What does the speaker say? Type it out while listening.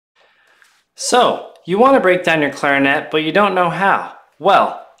So, you want to break down your clarinet, but you don't know how.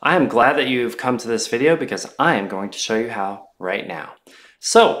 Well, I am glad that you've come to this video because I am going to show you how right now.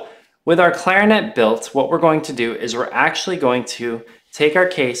 So, with our clarinet built, what we're going to do is we're actually going to take our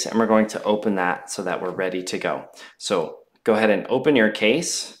case and we're going to open that so that we're ready to go. So, go ahead and open your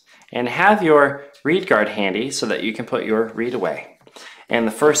case and have your reed guard handy so that you can put your reed away. And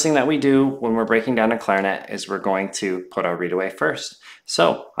the first thing that we do when we're breaking down a clarinet is we're going to put our reed away first.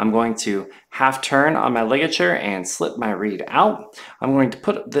 So I'm going to half turn on my ligature and slip my reed out. I'm going to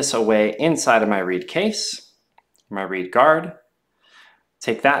put this away inside of my reed case, my reed guard.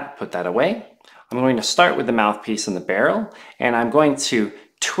 Take that, put that away. I'm going to start with the mouthpiece and the barrel, and I'm going to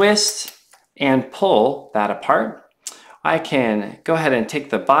twist and pull that apart. I can go ahead and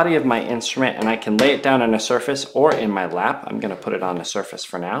take the body of my instrument and I can lay it down on a surface or in my lap. I'm going to put it on a surface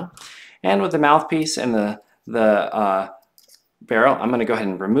for now. And with the mouthpiece and the barrel, I'm going to go ahead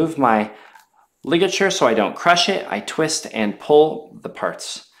and remove my ligature so I don't crush it. I twist and pull the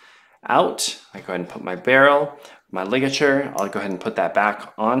parts out. I go ahead and put my barrel, my ligature, I'll go ahead and put that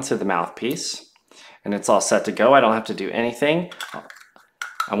back onto the mouthpiece. And it's all set to go. I don't have to do anything.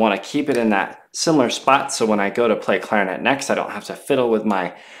 I want to keep it in that similar spot so when I go to play clarinet next, I don't have to fiddle with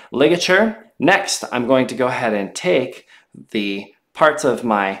my ligature. Next, I'm going to go ahead and take the parts of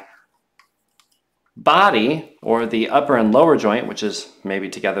my body, or the upper and lower joint, which is maybe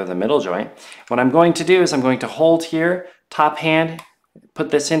together the middle joint. What I'm going to do is I'm going to hold here, top hand,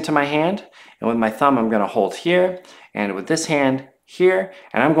 put this into my hand, and with my thumb I'm going to hold here, and with this hand here,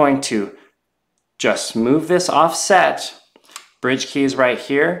 and I'm going to just move this offset. Bridge keys right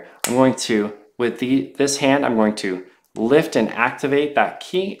here. I'm going to, with this hand, I'm going to lift and activate that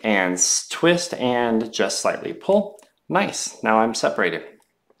key and twist and just slightly pull. Nice, now I'm separated.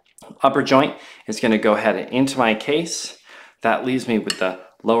 Upper joint is going to go ahead into my case. That leaves me with the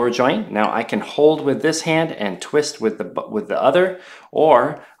lower joint. Now I can hold with this hand and twist with the other,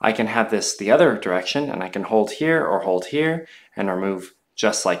 or I can have this the other direction and I can hold here or hold here and remove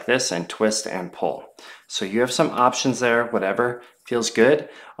just like this and twist and pull. So you have some options there, whatever feels good.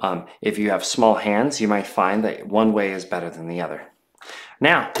 If you have small hands, you might find that one way is better than the other.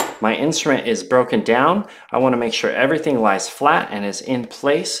 Now, my instrument is broken down. I want to make sure everything lies flat and is in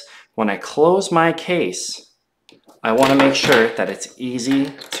place. When I close my case, I want to make sure that it's easy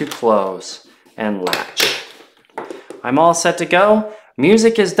to close and latch. I'm all set to go.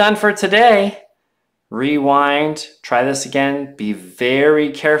 Music is done for today. Rewind, try this again. Be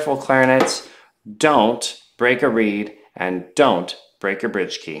very careful, clarinets. Don't break a reed and don't break a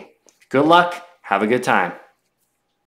bridge key. Good luck, have a good time.